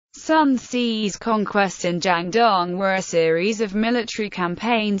Sun Si's conquests in Jiangdong were a series of military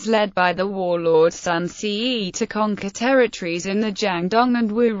campaigns led by the warlord Sun Si to conquer territories in the Jiangdong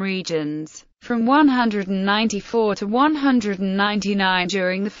and Wu regions. From 194 to 199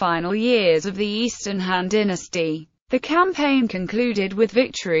 during the final years of the Eastern Han Dynasty. The campaign concluded with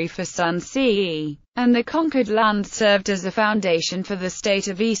victory for Sun Si, and the conquered land served as a foundation for the state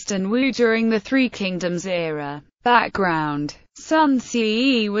of Eastern Wu during the Three Kingdoms era. Background: Sun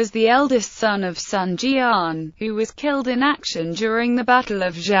Si was the eldest son of Sun Jian, who was killed in action during the Battle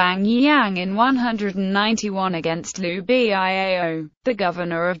of Zhangyang in 191 against Liu Biao, the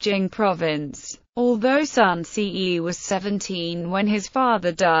governor of Jing province. Although Sun Si was 17 when his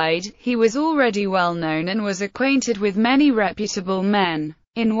father died, he was already well known and was acquainted with many reputable men.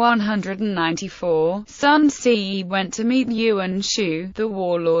 In 194, Sun Si went to meet Yuan Shu, the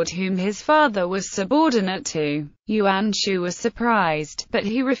warlord whom his father was subordinate to. Yuan Shu was surprised, but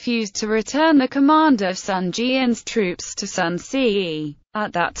he refused to return the command of Sun Jian's troops to Sun Si.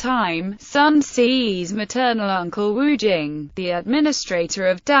 At that time, Sun Si's maternal uncle Wu Jing, the administrator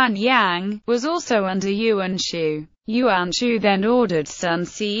of Danyang, was also under Yuan Shu. Yuan Shu then ordered Sun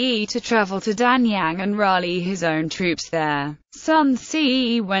Si to travel to Danyang and rally his own troops there. Sun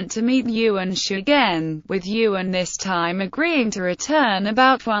Si went to meet Yuan Shu again, with Yuan this time agreeing to return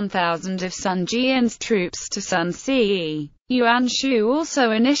about 1,000 of Sun Jian's troops to Sun Si. Yuan Shu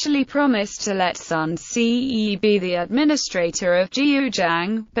also initially promised to let Sun Si be the administrator of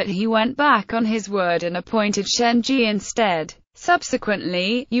Jiangdong, but he went back on his word and appointed Shen Ji instead.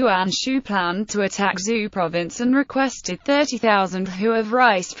 Subsequently, Yuan Shu planned to attack Zhou province and requested 30,000 hu of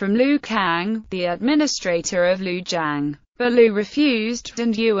rice from Liu Kang, the administrator of Liujiang. But Liu refused,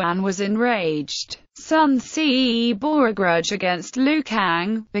 and Yuan was enraged. Sun Si bore a grudge against Liu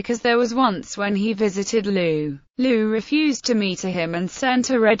Kang, because there was once when he visited Liu. Liu refused to meet him and sent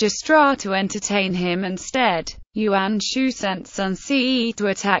a registrar to entertain him instead. Yuan Shu sent Sun Si to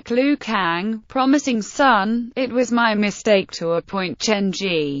attack Liu Kang, promising Sun, "It was my mistake to appoint Chen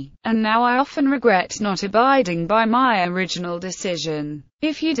Ji, and now I often regret not abiding by my original decision.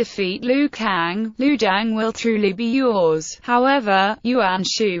 If you defeat Liu Kang, Liujiang will truly be yours." However, Yuan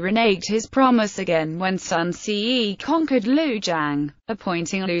Shu reneged his promise again when Sun Si conquered Liujiang,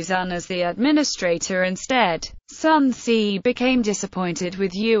 appointing Liu Zun as the administrator instead. Sun Si became disappointed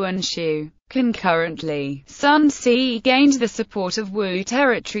with Yuan Shu. Concurrently, Sun Si gained the support of Wu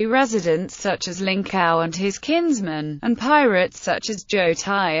territory residents such as Ling Cao and his kinsmen, and pirates such as Zhou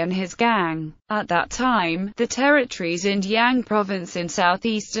Tai and his gang. At that time, the territories in Yang province in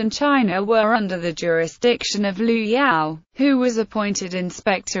southeastern China were under the jurisdiction of Liu Yao, who was appointed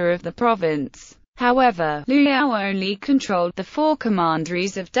inspector of the province. However, Liu Yao only controlled the four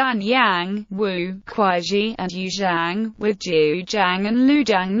commanderies of Danyang, Wu, Kuaiji, and Yuzhang, with Jiujiang and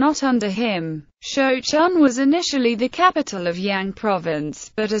Liujiang not under him. Shouchun was initially the capital of Yang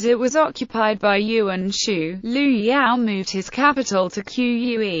province, but as it was occupied by Yuan Shu, Liu Yao moved his capital to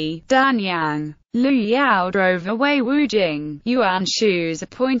Quyue, Danyang. Liu Yao drove away Wu Jing, Yuan Shu's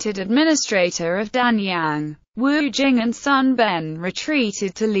appointed administrator of Danyang. Wu Jing and Sun Ben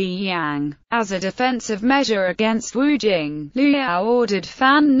retreated to Liyang. As a defensive measure against Wu Jing, Liu Yao ordered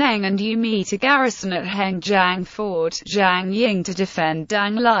Fan Neng and Yu Mi to garrison at Hengjiang Fort, Zhangying to defend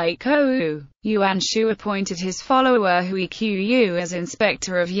Danglai Kou. Yuan Shu appointed his follower Hui Qiu as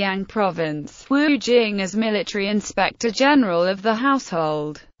inspector of Yang province, Wu Jing as military inspector general of the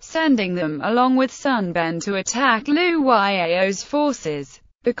household, sending them along with Sun Ben to attack Liu Yao's forces.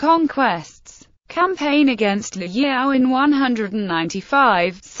 The conquests campaign against Liu Yao in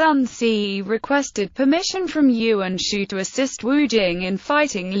 195, Sun Si requested permission from Yuan Shu to assist Wu Jing in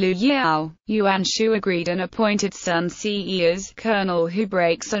fighting Liu Yao. Yuan Shu agreed and appointed Sun Si as colonel who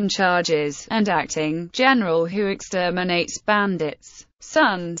breaks on charges, and acting general who exterminates bandits.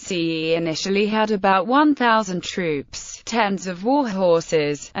 Sun Si initially had about 1,000 troops, tens of war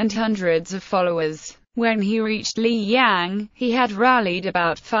horses, and hundreds of followers. When he reached Liyang, he had rallied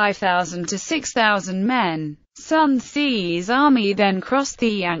about 5,000 to 6,000 men. Sun Si's army then crossed the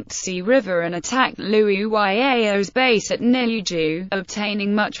Yangtze River and attacked Liu Yao's base at Niuju,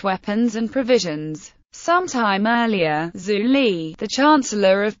 obtaining much weapons and provisions. Sometime earlier, Zhu Li, the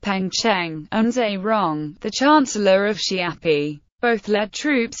chancellor of Pengcheng, and Zhe Rong, the chancellor of Xiapi, both led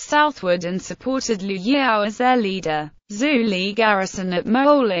troops southward and supported Liu Yao as their leader. Zhu Li garrisoned at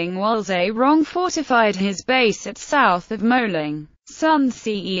Moling while Zhe Rong fortified his base at south of Moling. Sun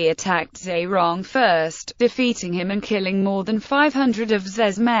Si attacked Zhe Rong first, defeating him and killing more than 500 of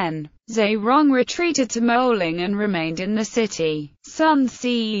Zhe's men. Zhe Rong retreated to Moling and remained in the city. Sun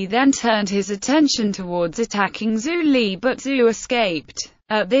Si then turned his attention towards attacking Zhu Li, but Zhu escaped.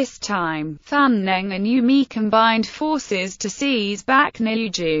 At this time, Fan Neng and Yu Mi combined forces to seize back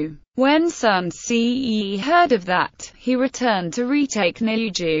Niuju. When Sun Ce heard of that, he returned to retake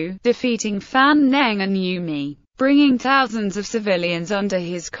Niuju, defeating Fan Neng and Yu Mi, bringing thousands of civilians under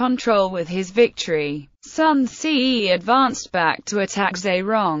his control. With his victory, Sun Ce advanced back to attack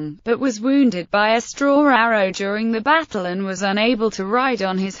Zherong, but was wounded by a straw arrow during the battle and was unable to ride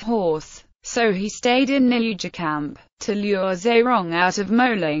on his horse. So he stayed in Niuju camp. To lure Zherong out of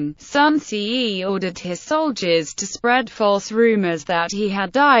Moling, Sun Ce ordered his soldiers to spread false rumors that he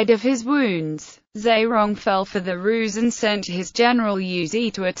had died of his wounds. Zherong fell for the ruse and sent his general Yu Zi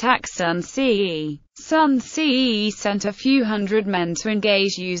to attack Sun Ce. Sun Ce sent a few hundred men to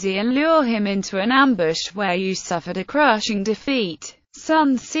engage Yu Zi and lure him into an ambush where Yu suffered a crushing defeat.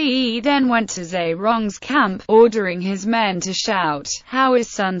 Sun Ce then went to Zherong's camp, ordering his men to shout, "How is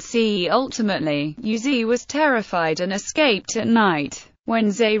Sun Ce?" Ultimately, Yu Zi was terrified and escaped at night. When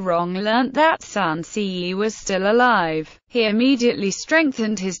Zherong learnt that Sun Ce was still alive, he immediately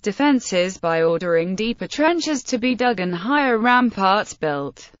strengthened his defenses by ordering deeper trenches to be dug and higher ramparts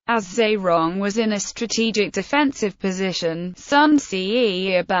built. As Zherong was in a strategic defensive position, Sun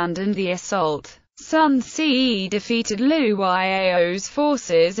Ce abandoned the assault. Sun Ce defeated Liu Yao's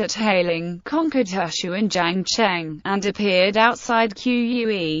forces at Hailing, conquered Hushu and Jiangcheng, and appeared outside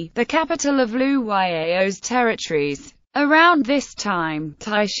Que, the capital of Liu Yao's territories. Around this time,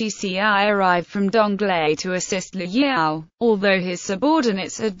 Taishi Ci arrived from Donglei to assist Liu Yao. Although his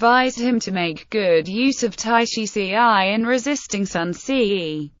subordinates advised him to make good use of Taishi Ci in resisting Sun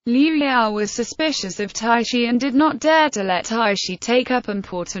Ce, Liu Yao was suspicious of Taishi and did not dare to let Taishi take up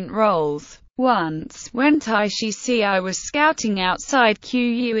important roles. Once, when Taishi Ci was scouting outside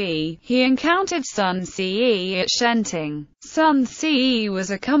Que, he encountered Sun Ce at Shenting. Sun Ce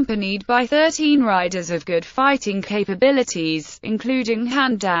was accompanied by 13 riders of good fighting capabilities, including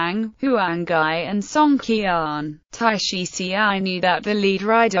Han Dang, Huang Gai and Song Qian. Taishi Ci knew that the lead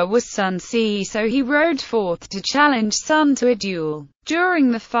rider was Sun Ce, so he rode forth to challenge Sun to a duel.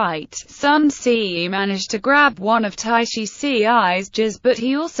 During the fight, Sun Ce managed to grab one of Taishi Ci's jaws, but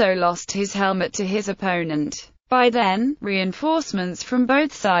he also lost his helmet to his opponent. By then, reinforcements from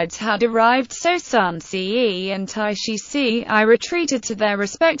both sides had arrived, so Sun Ce and Taishi Ci retreated to their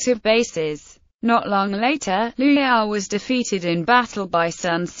respective bases. Not long later, Liu Yao was defeated in battle by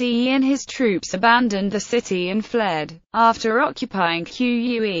Sun Ce and his troops abandoned the city and fled. After occupying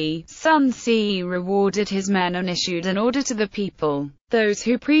Que, Sun Ce rewarded his men and issued an order to the people. Those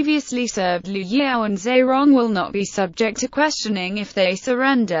who previously served Liu Yao and Zherong will not be subject to questioning if they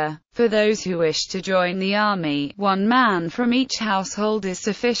surrender. For those who wish to join the army, 1 man from each household is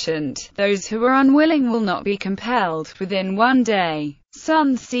sufficient. Those who are unwilling will not be compelled. Within 1 day,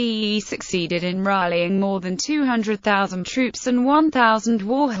 Sun Ce succeeded in rallying more than 200,000 troops and 1,000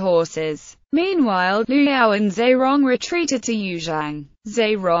 war horses. Meanwhile, Liu Yao and Zherong retreated to Yuzhang.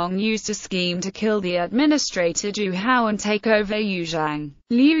 Zherong used a scheme to kill the administrator Zhu Hao and take over Yuzhang.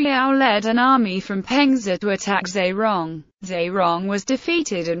 Liu Yao led an army from Pengzi to attack Zherong. Zherong was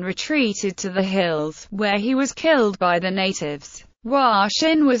defeated and retreated to the hills, where he was killed by the natives. Hua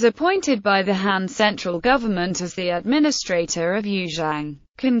Xin was appointed by the Han central government as the administrator of Yuzhang.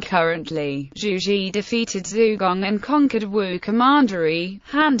 Concurrently, Zhu Ji defeated Zhu Gong and conquered Wu Commandery,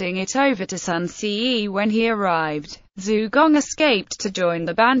 handing it over to Sun Ce when he arrived. Zhu Gong escaped to join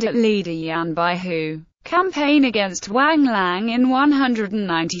the bandit leader Yan Baihu. Campaign against Wang Lang. In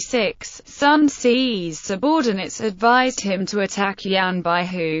 196, Sun Ce's subordinates advised him to attack Yan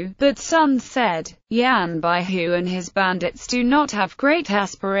Baihu, but Sun said, "Yan Baihu and his bandits do not have great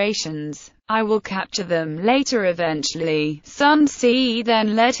aspirations. I will capture them later eventually." Sun Ce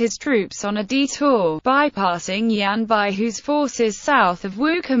then led his troops on a detour, bypassing Yan Baihu's forces south of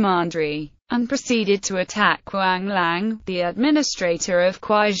Wu Commandery, and proceeded to attack Wang Lang, the administrator of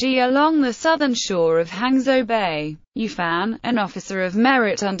Kuaiji along the southern shore of Hangzhou Bay. Yu Fan, an officer of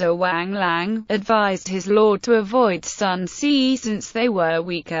merit under Wang Lang, advised his lord to avoid Sun Ce since they were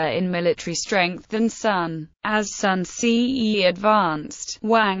weaker in military strength than Sun. As Sun Ce advanced,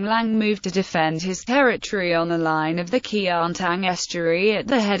 Wang Lang moved to defend his territory on the line of the Qiantang estuary at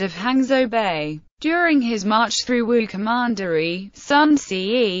the head of Hangzhou Bay. During his march through Wu Commandery, Sun Ce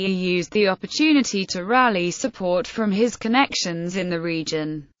used the opportunity to rally support from his connections in the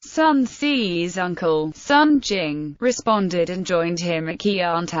region. Sun Ce's uncle, Sun Jing, responded and joined him at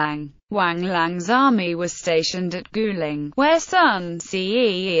Qiantang. Wang Lang's army was stationed at Guling, where Sun Ce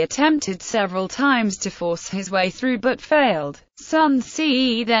attempted several times to force his way through but failed. Sun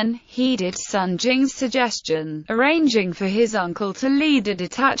Ce then heeded Sun Jing's suggestion, arranging for his uncle to lead a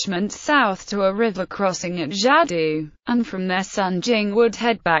detachment south to a river crossing at Jiadu, and from there Sun Jing would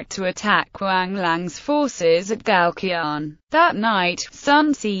head back to attack Wang Lang's forces at Gaoqian. That night,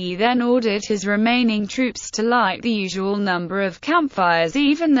 Sun Ce then ordered his remaining troops to light the usual number of campfires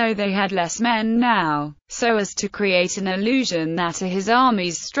even though they had less men now, so as to create an illusion that his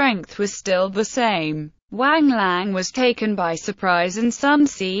army's strength was still the same. Wang Lang was taken by surprise and Sun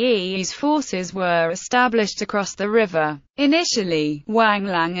Ce's forces were established across the river. Initially, Wang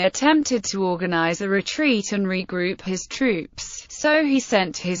Lang attempted to organize a retreat and regroup his troops, so he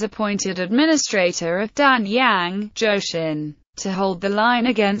sent his appointed administrator of Danyang, Zhou Xin, to hold the line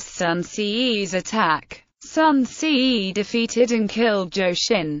against Sun Ce's attack. Sun Ce defeated and killed Zhou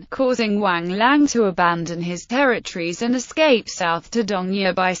Xin, causing Wang Lang to abandon his territories and escape south to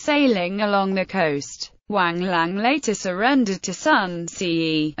Dongye by sailing along the coast. Wang Lang later surrendered to Sun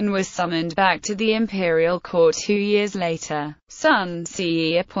Ce, and was summoned back to the imperial court 2 years later. Sun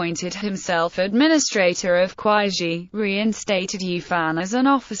Ce appointed himself administrator of Kuaiji, reinstated Yu Fan as an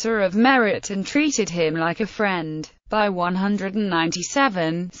officer of merit and treated him like a friend. By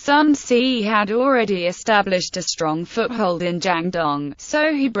 197, Sun Ce had already established a strong foothold in Jiangdong,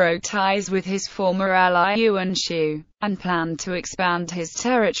 so he broke ties with his former ally Yuan Shu, and planned to expand his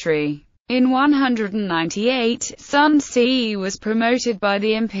territory. In 198, Sun Ce was promoted by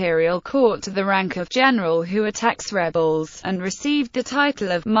the imperial court to the rank of general who attacks rebels, and received the title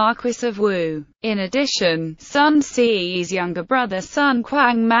of Marquis of Wu. In addition, Sun Ce's younger brother Sun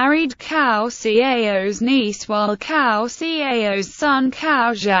Quang married Cao Cao's niece, while Cao Cao's son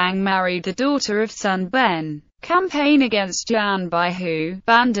Cao Zhang married the daughter of Sun Ben. Campaign against Yan Baihu,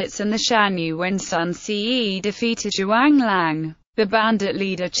 bandits and the Shanyu. When Sun Ce defeated Wang Lang, the bandit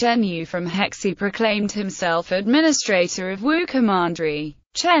leader Chen Yu from Hexi proclaimed himself administrator of Wu Commandery.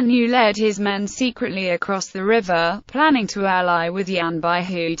 Chen Yu led his men secretly across the river, planning to ally with Yan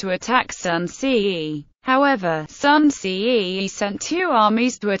Baihu to attack Sun Ce. However, Sun Ce sent 2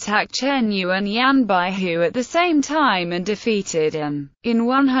 armies to attack Chen Yu and Yan Baihu at the same time and defeated him. In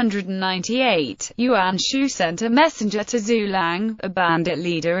 198, Yuan Shu sent a messenger to Zhu Lang, a bandit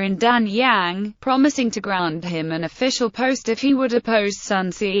leader in Danyang, promising to grant him an official post if he would oppose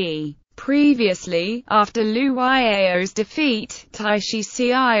Sun Ce. Previously, after Lu Yao's defeat, Taishi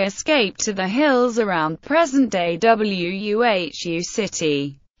Ci escaped to the hills around present-day Wuhu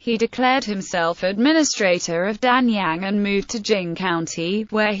City. He declared himself administrator of Danyang and moved to Jing County,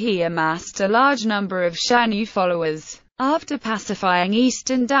 where he amassed a large number of Shanyu followers. After pacifying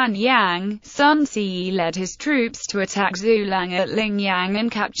eastern Danyang, Sun Ce led his troops to attack Zhu Lang at Lingyang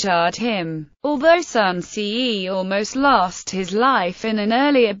and captured him. Although Sun Ce almost lost his life in an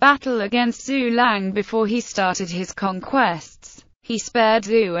earlier battle against Zhu Lang before he started his conquests, he spared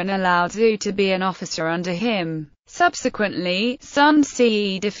Zhu and allowed Zhu to be an officer under him. Subsequently, Sun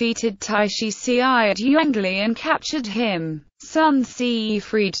Ce defeated Taishi Ci at Yuengli and captured him. Sun Ce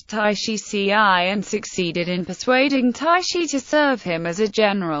freed Taishi Ci and succeeded in persuading Taishi to serve him as a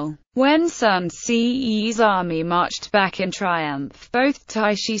general. When Sun Ce's army marched back in triumph, both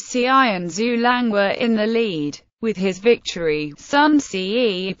Taishi Ci and Zhu Lang were in the lead. With his victory, Sun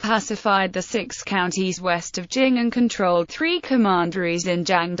Ce pacified the 6 counties west of Jing and controlled 3 commanderies in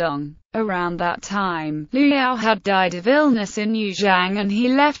Jiangdong. Around that time, Liu Yao had died of illness in Yuzhang and he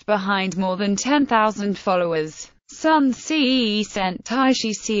left behind more than 10,000 followers. Sun Ce sent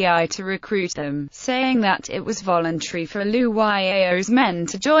Taishi Ci to recruit them, saying that it was voluntary for Lu Yao's men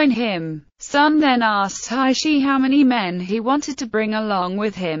to join him. Sun then asked Taishi how many men he wanted to bring along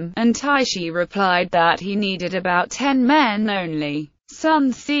with him, and Taishi replied that he needed about 10 men only.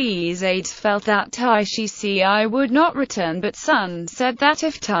 Sun Ce's aides felt that Taishi Ci would not return, but Sun said that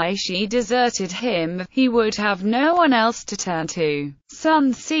if Taishi deserted him, he would have no one else to turn to.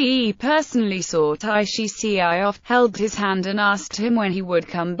 Sun Ce personally saw Taishi Ci off, held his hand and asked him when he would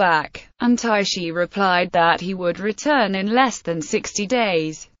come back, and Taishi replied that he would return in less than 60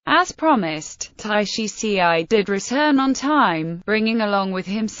 days. As promised, Taishi Ci did return on time, bringing along with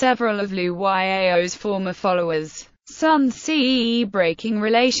him several of Lu Yao's former followers. Sun Ce breaking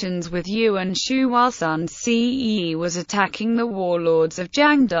relations with Yuan Shu. While Sun Ce was attacking the warlords of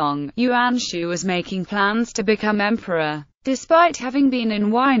Jiangdong, Yuan Shu was making plans to become emperor. Despite having been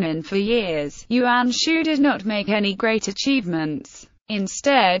in Weinan for years, Yuan Shu did not make any great achievements.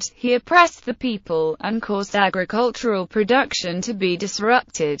 Instead, he oppressed the people, and caused agricultural production to be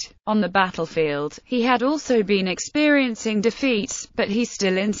disrupted. On the battlefield, he had also been experiencing defeats, but he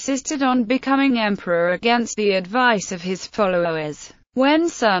still insisted on becoming emperor against the advice of his followers. When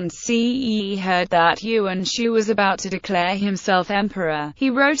Sun Ce heard that Yuan Shu was about to declare himself emperor, he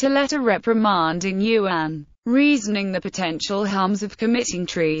wrote a letter reprimanding Yuan, reasoning the potential harms of committing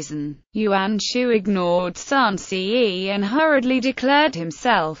treason. Yuan Shu ignored Sun Ce and hurriedly declared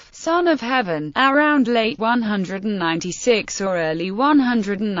himself Son of Heaven. Around late 196 or early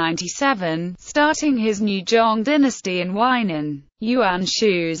 197, starting his new Zhong dynasty in Huainan, Yuan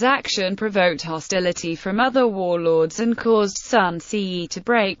Shu's action provoked hostility from other warlords and caused Sun Ce to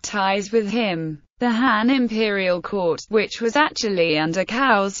break ties with him. The Han imperial court, which was actually under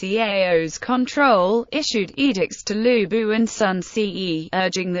Cao Cao's control, issued edicts to Lu Bu and Sun Ce,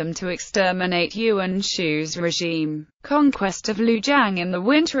 urging them to exterminate Yuan Shu's regime. Conquest of Lujiang. In the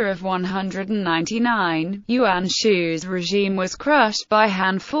winter of 199, Yuan Shu's regime was crushed by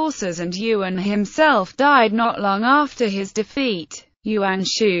Han forces and Yuan himself died not long after his defeat. Yuan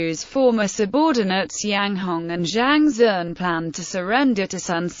Shu's former subordinates Yang Hong and Zhang Zun planned to surrender to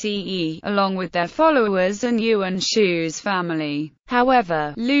Sun Ce, along with their followers and Yuan Shu's family.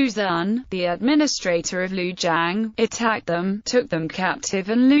 However, Lu Xun, the administrator of Lujiang, attacked them, took them captive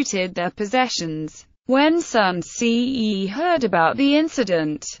and looted their possessions. When Sun Ce heard about the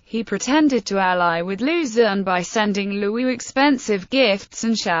incident, he pretended to ally with Lu Xun by sending Lu expensive gifts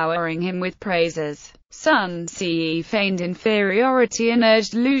and showering him with praises. Sun Ce feigned inferiority and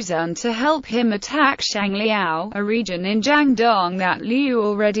urged Lu Xun to help him attack Shangliao, a region in Jiangdong that Liu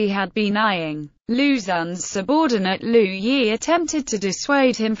already had been eyeing. Lu Xun's subordinate Lu Yi attempted to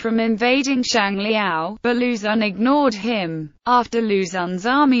dissuade him from invading Shangliao, but Lu Xun ignored him. After Lu Xun's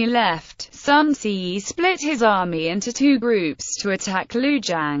army left, Sun Ce split his army into two groups to attack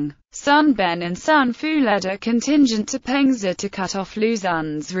Lujiang. Sun Ben and Sun Fu led a contingent to Pengzi to cut off Lu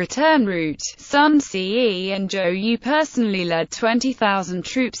Xun's return route. Sun Ce and Zhou Yu personally led 20,000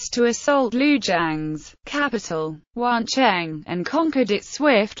 troops to assault Lujiang's capital, Wancheng, and conquered it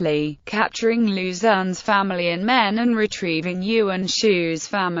swiftly, capturing Lu Xun's family and men and retrieving Yuan Shu's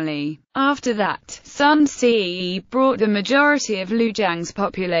family. After that, Sun Ce brought the majority of Lujiang's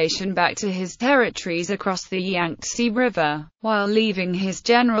population back to his territories across the Yangtze River, while leaving his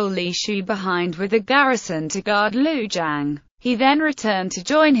general Li Shu behind with a garrison to guard Lujiang. He then returned to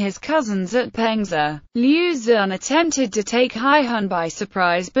join his cousins at Pengzi. Lu Xun attempted to take Haihun by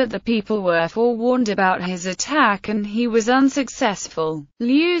surprise, but the people were forewarned about his attack and he was unsuccessful.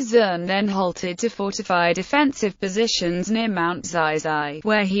 Lu Xun then halted to fortify defensive positions near Mount Zizai,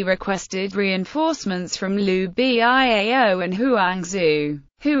 where he requested reinforcements from Liu Biao and Huangzu.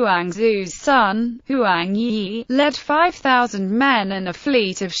 Huangzu's son, Huang Yi, led 5,000 men and a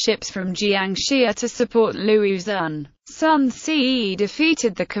fleet of ships from Jiangxia to support Lu Xun. Sun Ce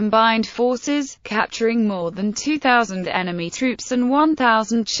defeated the combined forces, capturing more than 2,000 enemy troops and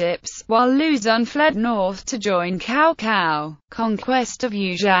 1,000 ships, while Lu Xun fled north to join Cao Cao. Conquest of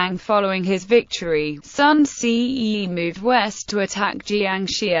Yujiang. Following his victory, Sun Ce moved west to attack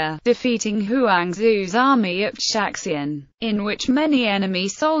Jiangxia, defeating Huangzu's army at Shaxian, in which many enemy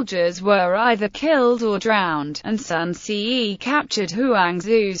soldiers were either killed or drowned, and Sun Ce captured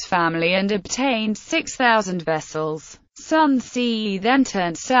Huangzu's family and obtained 6,000 vessels. Sun Ce then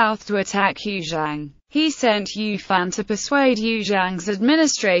turned south to attack Yujiang. He sent Yu Fan to persuade Yujiang's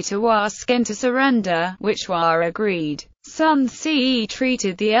administrator Hua Xin to surrender, which Hua agreed. Sun Ce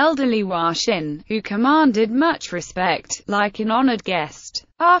treated the elderly Hua Xin, who commanded much respect, like an honored guest.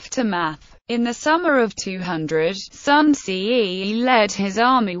 Aftermath. In the summer of 200, Sun Ce led his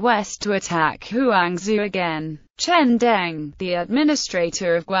army west to attack Huangzu again. Chen Deng, the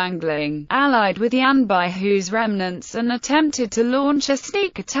administrator of Guangling, allied with Yan Baihu's remnants and attempted to launch a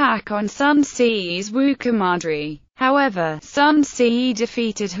sneak attack on Sun Ce's Wu commandery. However, Sun Ce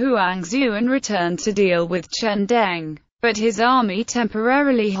defeated Huangzu and returned to deal with Chen Deng, but his army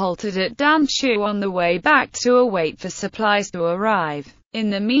temporarily halted at Danchu on the way back to await for supplies to arrive. In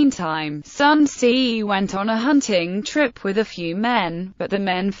the meantime, Sun Ce went on a hunting trip with a few men, but the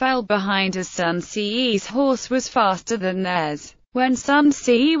men fell behind as Sun Ce's horse was faster than theirs. When Sun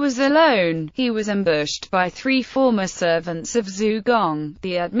Ce was alone, he was ambushed by 3 former servants of Zhu Gong,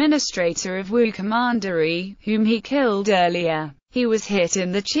 the administrator of Wu Commandery, whom he killed earlier. He was hit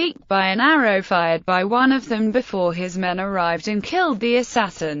in the cheek by an arrow fired by one of them before his men arrived and killed the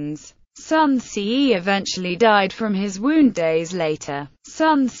assassins. Sun Ce eventually died from his wound days later.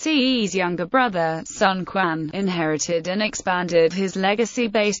 Sun Ce's younger brother, Sun Quan, inherited and expanded his legacy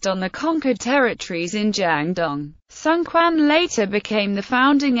based on the conquered territories in Jiangdong. Sun Quan later became the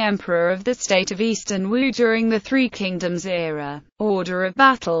founding emperor of the state of Eastern Wu during the Three Kingdoms era. Order of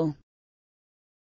battle.